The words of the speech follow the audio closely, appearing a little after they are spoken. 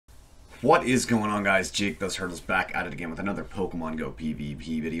What is going on, guys? Jake Those Hurdles back at it again with another Pokemon Go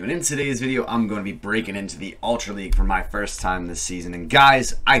PvP video. And in today's video, I'm going to be breaking into the Ultra League for my first time this season. And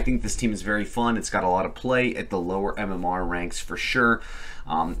guys, I think this team is very fun. It's got a lot of play at the lower MMR ranks for sure.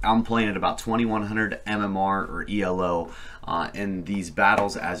 I'm playing at about 2100 MMR or ELO in these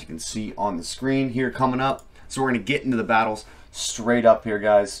battles, as you can see on the screen here coming up. So we're going to get into the battles straight up here,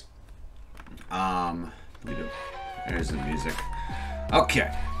 guys. There's the music.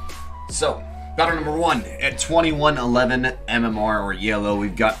 Okay. So, battle number 1 at 2111 MMR or ELO.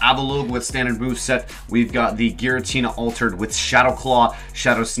 We've got Avalugg with standard moveset. We've got the Giratina altered with Shadow Claw,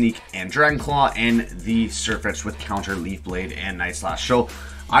 Shadow Sneak, and Dragon Claw, and the Sirfetch'd with counter Leaf Blade and Night Slash. So,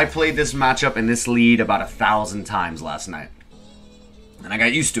 I played this matchup in this lead about 1,000 times last night, and I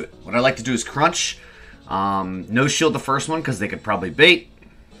got used to it. What I like to do is crunch. No shield the first one because they could probably bait.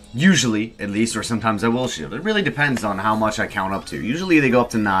 Usually, at least, or sometimes I will shield. It really depends on how much I count up to. Usually they go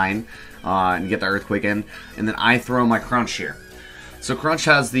up to 9 and get the Earthquake in, and then I throw my Crunch here. So Crunch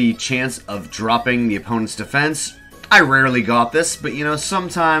has the chance of dropping the opponent's defense. I rarely got this, but you know,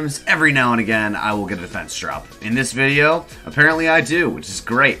 sometimes, every now and again, I will get a defense drop. In this video, apparently I do, which is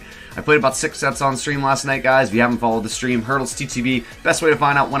great. I played about 6 sets on stream last night, guys. If you haven't followed the stream, Hurdles TTV, best way to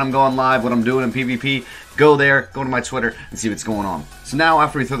find out when I'm going live, what I'm doing in PvP. Go there, go to my Twitter, and see what's going on. So now,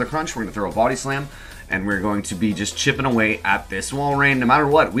 after we throw the Crunch, we're going to throw a Body Slam, and we're going to be just chipping away at this wall rain. No matter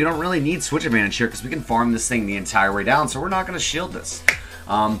what, we don't really need switch advantage here, because we can farm this thing the entire way down, so we're not going to shield this.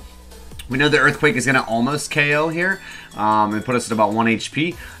 We know the Earthquake is going to almost KO here, and put us at about 1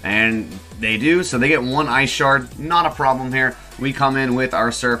 HP, and they do, so they get 1 Ice Shard, not a problem here. We come in with our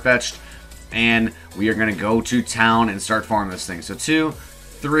Sirfetch'd, and we are going to go to town and start farming this thing. So 2,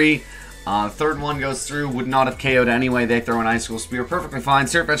 3, third one goes through, would not have KO'd anyway. They throw an Icicle Spear, perfectly fine.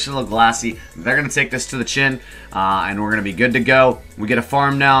 Sirfetch'd a little glassy. They're going to take this to the chin, and we're going to be good to go. We get a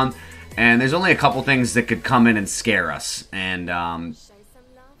farm down, and there's only a couple things that could come in and scare us, and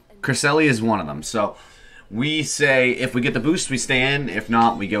Cresselia is one of them. So we say if we get the boost, we stay in. If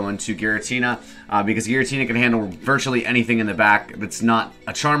not, we go into Giratina, because Giratina can handle virtually anything in the back that's not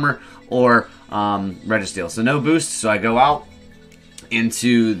a Charmer or Registeel. So no boost, so I go out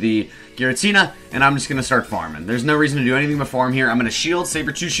into the Giratina, and I'm just going to start farming. There's no reason to do anything but farm here. I'm going to shield, save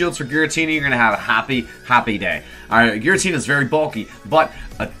your 2 shields for Giratina. You're going to have a happy, happy day. Alright, Giratina is very bulky, but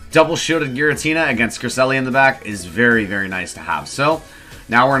a double shielded Giratina against Cresselia in the back is very, very nice to have. So,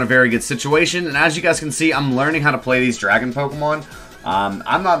 now we're in a very good situation, and as you guys can see, I'm learning how to play these Dragon Pokemon.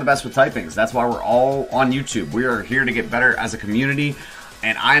 I'm not the best with typings. That's why we're all on YouTube. We are here to get better as a community,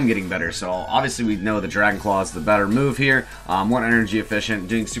 and I'm getting better. So obviously we know the Dragon Claw is the better move here. More energy efficient,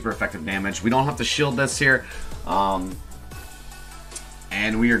 doing super effective damage. We don't have to shield this here. And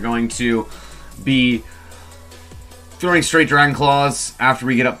we are going to be throwing straight Dragon Claws after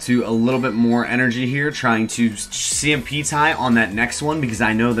we get up to a little bit more energy here, trying to CMP tie on that next one, because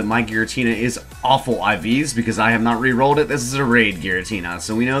I know that my Giratina is awful IVs, because I have not re-rolled it. This is a raid Giratina,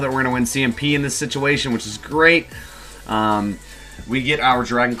 so we know that we're going to win CMP in this situation, which is great. We get our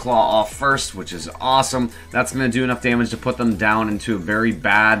Dragon Claw off first, which is awesome. That's going to do enough damage to put them down into a very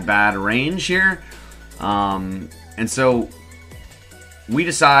bad range here. And so we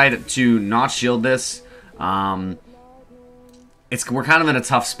decide to not shield this. We're kind of in a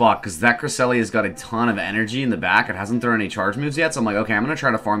tough spot because that Cresselia has got a ton of energy in the back. It hasn't thrown any charge moves yet, so I'm like, okay, I'm going to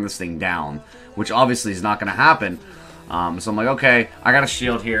try to farm this thing down, which obviously is not going to happen. So I'm like, okay, I got a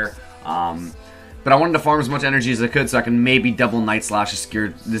shield here. But I wanted to farm as much energy as I could so I can maybe double Night Slash this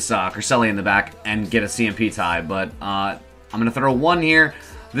Cresselia in the back and get a CMP tie. But I'm going to throw 1 here.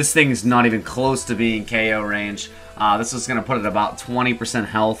 This thing's not even close to being KO range. This is going to put it about 20%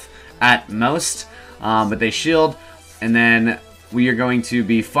 health at most. But they shield, and then we are going to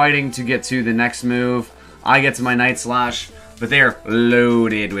be fighting to get to the next move. I get to my Night Slash, but they are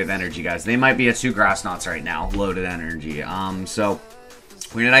loaded with energy, guys. They might be at 2 Grass Knots right now, loaded energy. So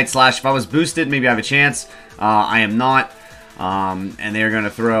we're gonna Night Slash. If I was boosted, maybe I have a chance. I am not. And they're gonna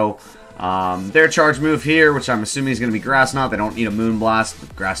throw their charge move here, which I'm assuming is gonna be Grass Knot. They don't need a Moon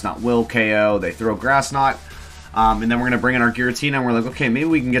Blast. Grass Knot will KO. They throw Grass Knot. And then we're going to bring in our Giratina, and we're like, okay, maybe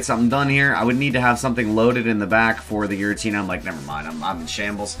we can get something done here. I would need to have something loaded in the back for the Giratina. I'm like, never mind, I'm in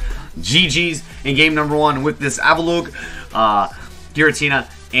shambles. GG's in game number 1 with this Avalugg, Giratina,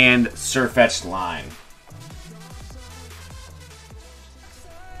 and Sirfetch'd line.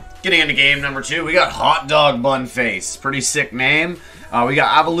 Getting into game number 2, we got Hot Dog Bun Face. Pretty sick name. We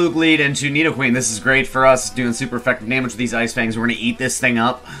got Avalugg lead into Nidoqueen. This is great for us, doing super effective damage with these Ice Fangs. We're going to eat this thing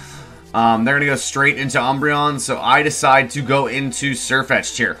up. They're going to go straight into Umbreon, so I decide to go into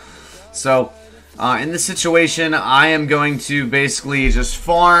Sirfetch'd here. So, In this situation, I am going to basically just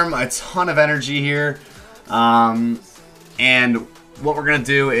farm a ton of energy here. And what we're going to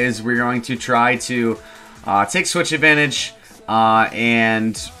do is we're going to try to take switch advantage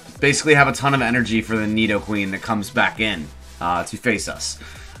and basically have a ton of energy for the Nidoqueen that comes back in to face us.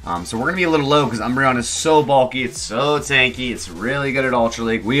 So we're going to be a little low because Umbreon is so bulky, it's so tanky, it's really good at Ultra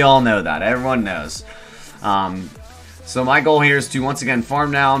League. We all know that. Everyone knows. So my goal here is to once again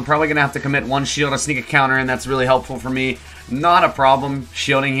farm down. Probably going to have to commit one shield, a sneak a counter, and that's really helpful for me. Not a problem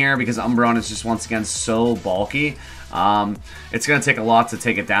shielding here because Umbreon is just once again so bulky. It's going to take a lot to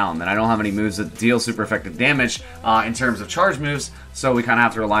take it down. And I don't have any moves that deal super effective damage in terms of charge moves, so we kind of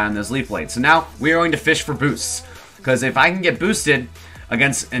have to rely on those Leaf Blades. So now we are going to fish for boosts. Because if I can get boosted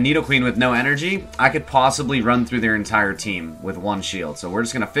against a Nidoqueen with no energy, I could possibly run through their entire team with one shield. So we're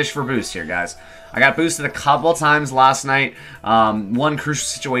just going to fish for boost here, guys. I got boosted a couple times last night. One crucial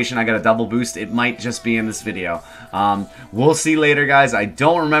situation, I got a double boost. It might just be in this video. We'll see later, guys. I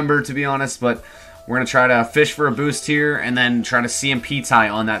don't remember, to be honest, but we're going to try to fish for a boost here and then try to CMP tie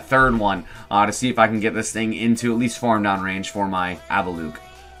on that third one to see if I can get this thing into at least farm down range for my Avalugg.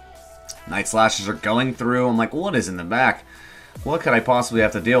 Night Slashes are going through. I'm like, what is in the back? What could I possibly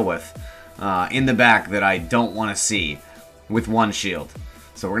have to deal with in the back that I don't want to see with one shield?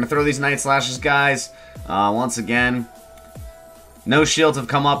 So we're going to throw these Night Slashes, guys. Once again, no shields have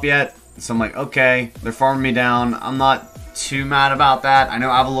come up yet. So I'm like, okay, they're farming me down. I'm not too mad about that. I know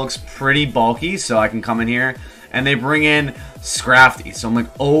Avalugg's pretty bulky, so I can come in here. And they bring in Scrafty. So I'm like,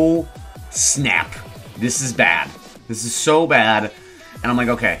 oh, snap. This is bad. This is so bad. And I'm like,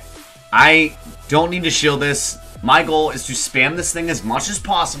 okay, I don't need to shield this. My goal is to spam this thing as much as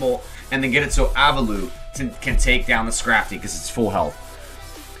possible and then get it so Avalugg can take down the Scrafty because it's full health.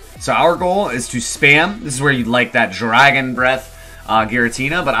 So our goal is to spam. This is where you'd like that Dragon Breath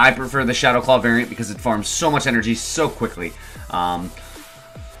Giratina, but I prefer the Shadow Claw variant because it farms so much energy so quickly. And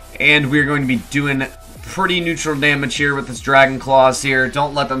we're going to be doing pretty neutral damage here with this Dragon Claws here.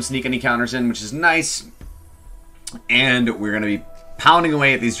 Don't let them sneak any counters in, which is nice. And we're going to be pounding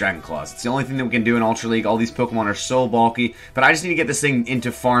away at these Dragon Claws. It's the only thing that we can do in Ultra League. All these Pokemon are so bulky, but I just need to get this thing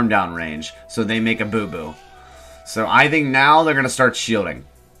into farm down range so they make a boo-boo. So I think now they're going to start shielding.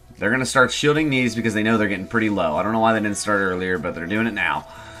 They're going to start shielding these because they know they're getting pretty low. I don't know why they didn't start earlier, but they're doing it now.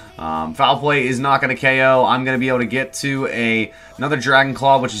 Foul Play is not going to KO. I'm going to be able to get to another Dragon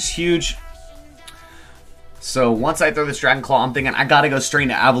Claw, which is huge. So once I throw this Dragon Claw, I'm thinking I got to go straight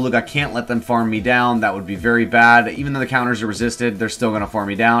into Avalugg. I can't let them farm me down. That would be very bad. Even though the counters are resisted, they're still going to farm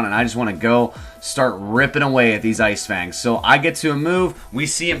me down. And I just want to go start ripping away at these Ice Fangs. So I get to a move. We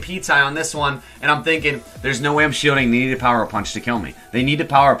see him P-tie on this one. And I'm thinking, there's no way I'm shielding. They need a Power Punch to kill me. They need a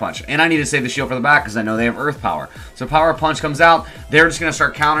Power Punch. And I need to save the shield for the back because I know they have Earth Power. So Power Punch comes out. They're just going to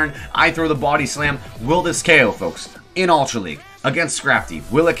start countering. I throw the Body Slam. Will this KO, folks? In Ultra League. Against Scrafty.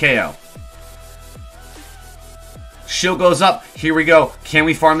 Will it KO? Shield goes up. Here we go. Can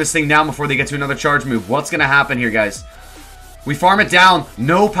we farm this thing down before they get to another charge move? What's going to happen here, guys? We farm it down.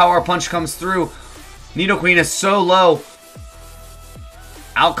 No Power Punch comes through. Nidoqueen is so low.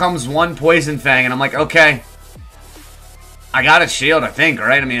 Out comes one Poison Fang, and I'm like, okay. I got to shield, I think,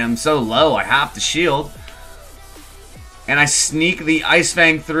 right? I mean, I'm so low. I have to shield. And I sneak the Ice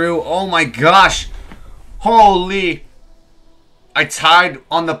Fang through. Oh my gosh. Holy. I tied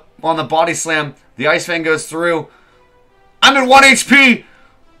on the Body Slam. The Ice Fang goes through. I'm at 1 HP!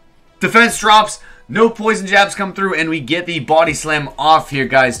 Defense drops, no poison jabs come through, and we get the Body Slam off here,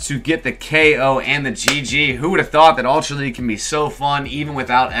 guys, to get the KO and the GG. Who would have thought that Ultra League can be so fun, even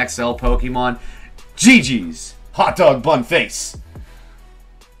without XL Pokemon? GG's. Hot dog bun face.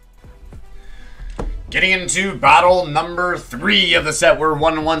 Getting into battle number 3 of the set. We're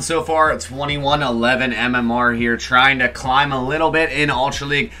 1-1 so far. 21-11 MMR here, trying to climb a little bit in Ultra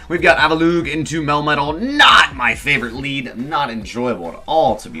League. We've got Avalugg into Melmetal. Not my favorite lead. Not enjoyable at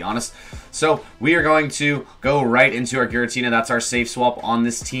all, to be honest. So we are going to go right into our Giratina. That's our safe swap on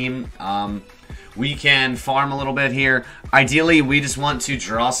this team. We can farm a little bit here. Ideally, we just want to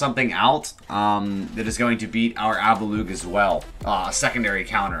draw something out that is going to beat our Avalugg as well. A secondary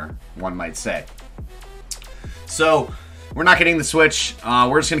counter, one might say. So, we're not getting the switch.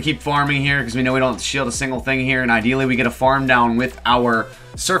 We're just going to keep farming here because we know we don't have to shield a single thing here. And ideally, we get a farm down with our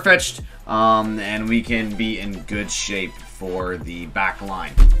Surfetched. And we can be in good shape for the back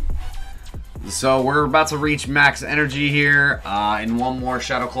line. So, we're about to reach max energy here. In one more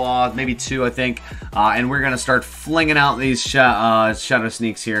Shadow Claw. Maybe 2, I think. And we're going to start flinging out these Shadow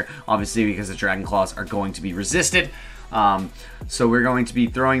Sneaks here. Obviously, because the Dragon Claws are going to be resisted. So, we're going to be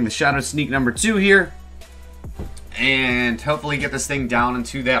throwing the Shadow Sneak number 2 here. and hopefully get this thing down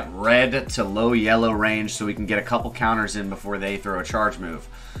into that red to low yellow range so we can get a couple counters in before they throw a charge move.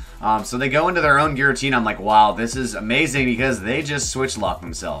 So they go into their own Giratina. I'm like, wow, this is amazing because they just switch lock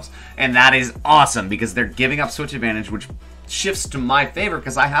themselves. And that is awesome because they're giving up switch advantage, which shifts to my favor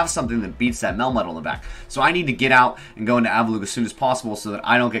because I have something that beats that Melmetal in the back. So I need to get out and go into Avalugg as soon as possible so that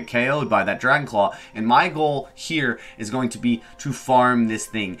I don't get KO'd by that Dragon Claw. And my goal here is going to be to farm this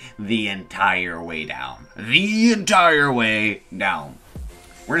thing the entire way down. The entire way down.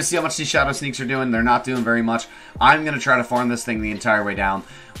 We're going to see how much these Shadow Sneaks are doing. They're not doing very much. I'm going to try to farm this thing the entire way down.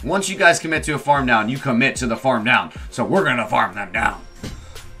 Once you guys commit to a farm down, you commit to the farm down. So we're going to farm them down.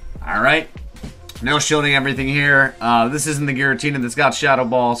 Alright. No shielding everything here. This isn't the Giratina that's got Shadow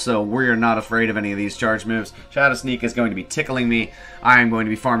Ball, so we're not afraid of any of these charge moves. Shadow Sneak is going to be tickling me. I am going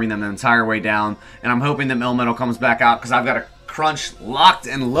to be farming them the entire way down. And I'm hoping that Melmetal comes back out because I've got a Crunch locked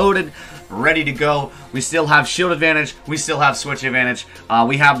and loaded, ready to go. We still have shield advantage. We still have switch advantage.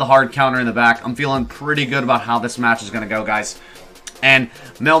 We have the hard counter in the back. I'm feeling pretty good about how this match is going to go, guys. And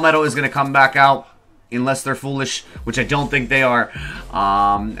Melmetal is going to come back out unless they're foolish, which I don't think they are.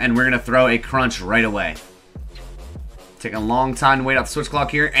 And we're going to throw a Crunch right away. Taking a long time to wait out the switch clock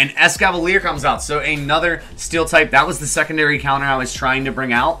here. And Escavalier comes out. So another steel type. That was the secondary counter I was trying to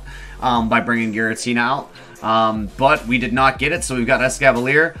bring out by bringing Giratina out. But we did not get it, so we've got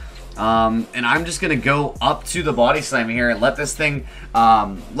Escavalier. And I'm just going to go up to the body slam here and let this thing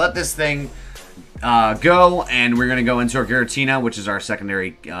go. And we're going to go into our Giratina, which is our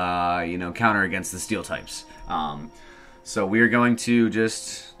secondary, counter against the steel types. So we are going to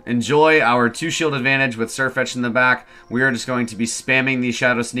just enjoy our 2 shield advantage with Surfetch in the back. We are just going to be spamming these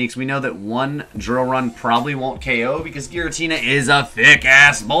Shadow Sneaks. We know that one Drill Run probably won't KO because Giratina is a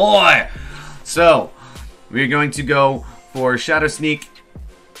thick-ass boy. So we're going to go for Shadow Sneak.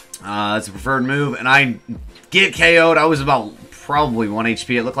 It's a preferred move, and I get KO'd. I was about probably 1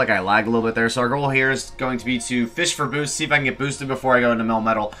 HP. It looked like I lagged a little bit there. So our goal here is going to be to fish for boost, see if I can get boosted before I go into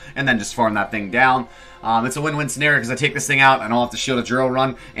Melmetal, and then just farm that thing down. It's a win-win scenario because I take this thing out, I don't have to shield a Drill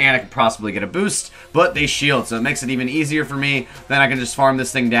Run, and I can possibly get a boost, but they shield, so it makes it even easier for me. Then I can just farm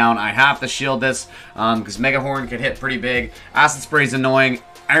this thing down. I have to shield this because Mega Horn could hit pretty big. Acid Spray is annoying.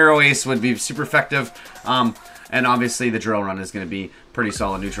 Aero Ace would be super effective. And obviously the Drill Run is going to be pretty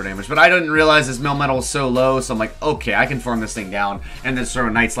solid neutral damage. But I didn't realize this Melmetal was so low, so I'm like, okay, I can farm this thing down and then throw a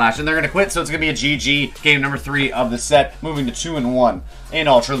Night Slash. And they're going to quit, so it's going to be a GG. Game number 3 of the set, moving to 2-1 in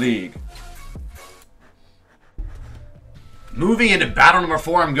Ultra League. Moving into battle number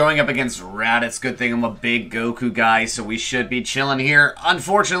 4, I'm going up against Raditz. Good thing I'm a big Goku guy, so we should be chilling here.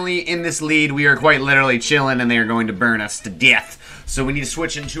 Unfortunately, in this lead, we are quite literally chilling, and they are going to burn us to death. So we need to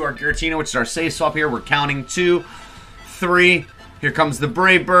switch into our Giratina, which is our safe swap here. We're counting 2, 3. Here comes the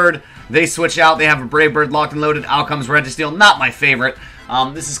Brave Bird. They switch out. They have a Brave Bird locked and loaded. Out comes Registeel. Not my favorite.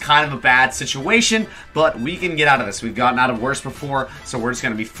 This is kind of a bad situation, but we can get out of this. We've gotten out of worse before, so we're just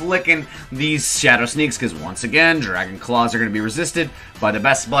going to be flicking these Shadow Sneaks because, once again, Dragon Claws are going to be resisted by the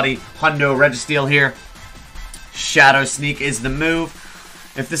best buddy, Hundo Registeel here. Shadow Sneak is the move.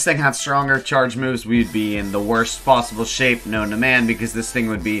 If this thing had stronger charge moves, we'd be in the worst possible shape known to man because this thing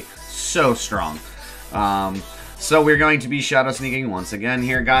would be so strong. So we're going to be Shadow Sneaking once again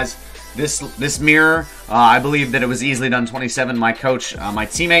here, guys. This mirror, I believe that it was easily done 27. My coach, my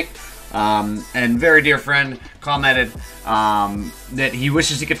teammate, and very dear friend commented that he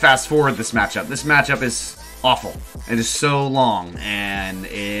wishes he could fast forward this matchup. This matchup is awful. It is so long, and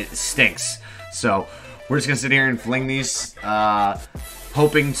it stinks. So we're just going to sit here and fling these,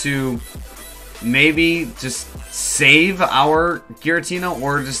 hoping to maybe just save our Giratina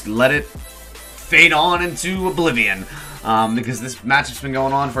or just let it fade on into oblivion. Because this matchup's been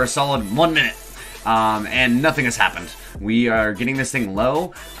going on for a solid 1 minute, and nothing has happened. We are getting this thing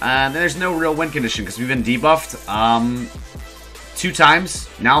low, and there's no real win condition because we've been debuffed 2 times,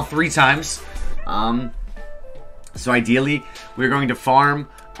 now 3 times. So ideally, we're going to farm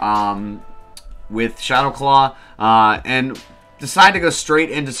with Shadow Claw and decide to go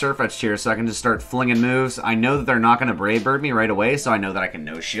straight into Surfetch here so I can just start flinging moves. I know that they're not going to Brave Bird me right away, so I know that I can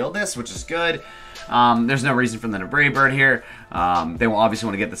no-shield this, which is good. There's no reason for them to Brave Bird here. They will obviously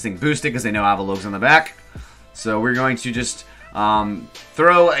want to get this thing boosted because they know Avalugg's on the back. So we're going to just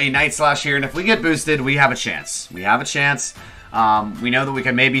throw a Night Slash here, and if we get boosted, we have a chance. We have a chance. We know that we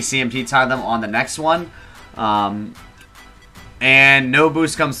can maybe CMP tie them on the next one. And no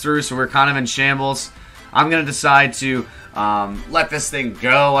boost comes through, so we're kind of in shambles. I'm going to decide to let this thing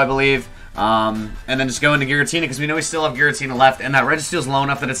go, I believe. And then just go into Giratina because we know we still have Giratina left, and that Registeel's low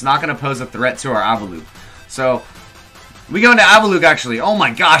enough that it's not going to pose a threat to our Avalugg. So we go into Avalugg actually. Oh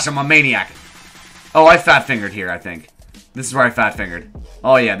my gosh, I'm a maniac. Oh, I fat-fingered here, I think. This is where I fat-fingered.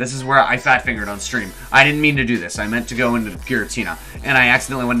 Oh, yeah, this is where I fat-fingered on stream. I didn't mean to do this. I meant to go into Giratina, and I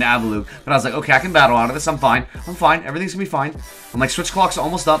accidentally went into Avalugg. But I was like, okay, I can battle out of this. I'm fine. I'm fine. Everything's gonna be fine. I'm like, switch clock's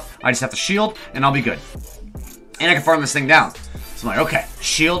almost up. I just have to shield, and I'll be good. And I can farm this thing down. So I'm like, okay,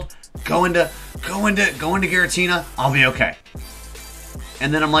 shield, go into Giratina. I'll be okay.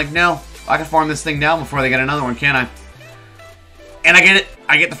 And then I'm like, no, I can farm this thing down before they get another one, can't I? And I get it.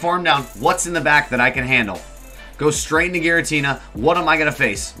 I get the farm down. What's in the back that I can handle? Go straight into Giratina. What am I going to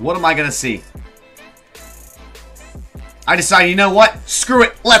face? What am I going to see? I decided, you know what? Screw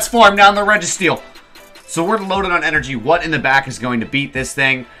it. Let's farm down the Registeel. So we're loaded on energy. What in the back is going to beat this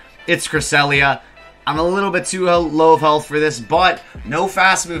thing? It's Cresselia. I'm a little bit too low of health for this, but no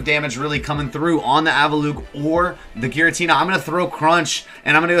fast move damage really coming through on the Avalugg or the Giratina. I'm going to throw Crunch,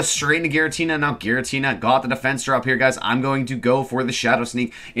 and I'm going to go straight into Giratina. Now, Giratina got the defense drop here, guys. I'm going to go for the Shadow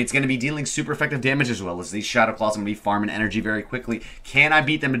Sneak. It's going to be dealing super effective damage as well as these Shadow Claws. I'm going to be farming energy very quickly. Can I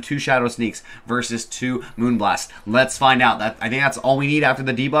beat them to 2 Shadow Sneaks versus 2 Moonblast? Let's find out. I think that's all we need after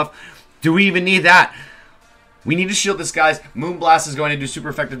the debuff. Do we even need that? We need to shield this, guys. Moonblast is going to do super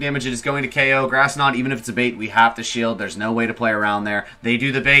effective damage. It is going to KO. Grass Knot, even if it's a bait, we have to shield. There's no way to play around there. They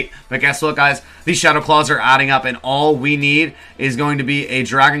do the bait, but guess what, guys? These Shadow Claws are adding up, and all we need is going to be a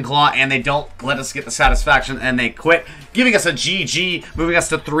Dragon Claw, and they don't let us get the satisfaction, and they quit, giving us a GG, moving us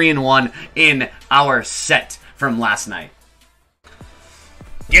to 3-1 in our set from last night.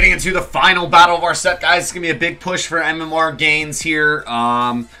 Getting into the final battle of our set, guys. It's going to be a big push for MMR gains here.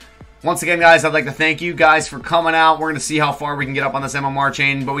 Once again, guys, I'd like to thank you guys for coming out. We're going to see how far we can get up on this MMR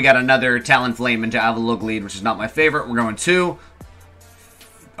chain, but we got another Talonflame into Avalugg lead, which is not my favorite. We're going 2.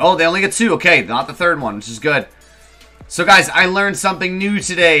 Oh, they only get 2. Okay, not the third one, which is good. So, guys, I learned something new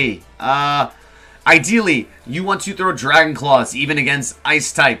today. Ideally, you want to throw Dragon Claws, even against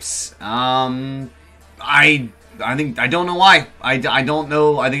Ice types. I don't know why. I don't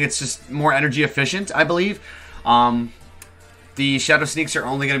know. I think it's just more energy efficient, I believe. The Shadow Sneaks are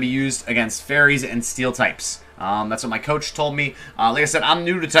only going to be used against Fairies and Steel types. That's what my coach told me. Like I said, I'm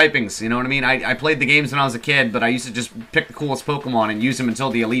new to typings, you know what I mean? I played the games when I was a kid, but I used to just pick the coolest Pokemon and use them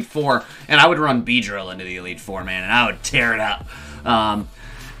until the Elite Four, and I would run Beedrill into the Elite Four, man, and I would tear it up.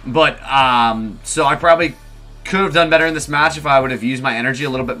 So I probably could have done better in this match if I would have used my energy a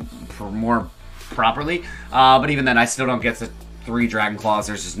little bit more properly, but even then, I still don't get the 3 Dragon Claws.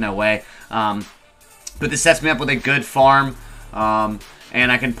 There's just no way. But this sets me up with a good farm. And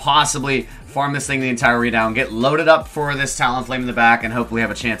I can possibly farm this thing the entire way down, get loaded up for this Talonflame in the back, and hopefully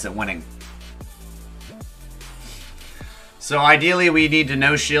have a chance at winning. So ideally, we need to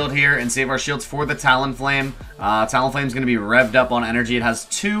no shield here and save our shields for the Talonflame. Talonflame's going to be revved up on energy. It has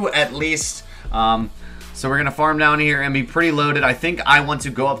 2 at least. So we're going to farm down here and be pretty loaded. I think I want to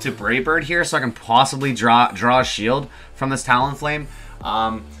go up to Brave Bird here so I can possibly draw a shield from this Talonflame.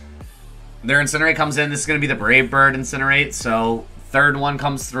 Their Incinerate comes in. This is going to be the Brave Bird Incinerate. So, third one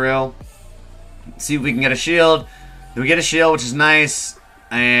comes through. See if we can get a shield. We get a shield, which is nice.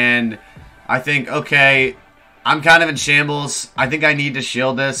 And I think, okay, I'm kind of in shambles. I think I need to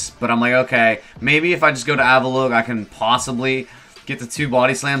shield this. But I'm like, okay, maybe if I just go to Avalugg, I can possibly get the 2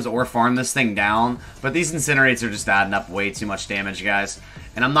 Body Slams or farm this thing down. But these Incinerates are just adding up way too much damage, guys.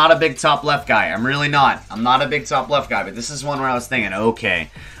 And I'm not a big top left guy. I'm really not. I'm not a big top left guy. But this is one where I was thinking, okay,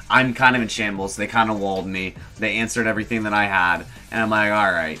 I'm kind of in shambles. They kind of walled me. They answered everything that I had. And I'm like,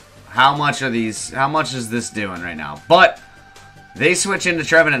 alright, how much is this doing right now? But they switch into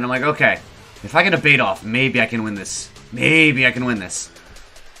Trevenant, and I'm like, okay, if I get a bait off, maybe I can win this. Maybe I can win this.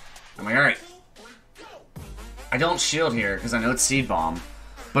 I'm like, alright. I don't shield here, because I know it's Seed Bomb.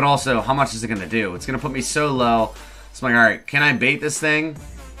 But also, how much is it going to do? It's going to put me so low. So I'm like, alright, can I bait this thing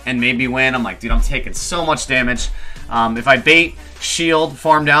and maybe win? I'm like, dude, I'm taking so much damage. If I bait, shield,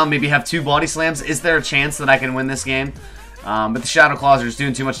 farm down, maybe have 2 Body Slams, is there a chance that I can win this game? But the Shadow Claws are just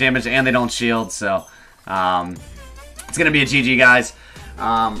doing too much damage, and they don't shield, so it's going to be a GG, guys.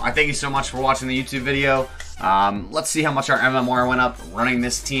 I thank you so much for watching the YouTube video. Let's see how much our MMR went up running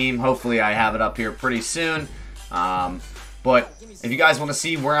this team. Hopefully I have it up here pretty soon. But if you guys want to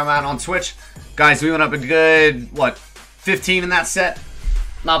see where I'm at on Twitch, guys, we went up a good, what, 15 in that set?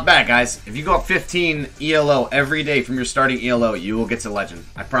 Not bad, guys. If you go up 15 ELO every day from your starting ELO, you will get to Legend.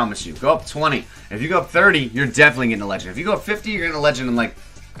 I promise you. Go up 20. If you go up 30, you're definitely getting a Legend. If you go up 50, you're getting a Legend in like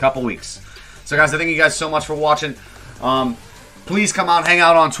a couple weeks. So, guys, I thank you guys so much for watching. Please come out, hang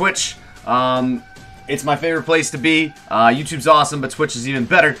out on Twitch. It's my favorite place to be. YouTube's awesome, but Twitch is even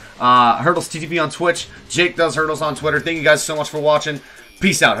better. Hurdles TTP on Twitch. Jake does Hurdles on Twitter. Thank you guys so much for watching.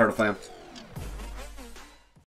 Peace out, Hurdle fam.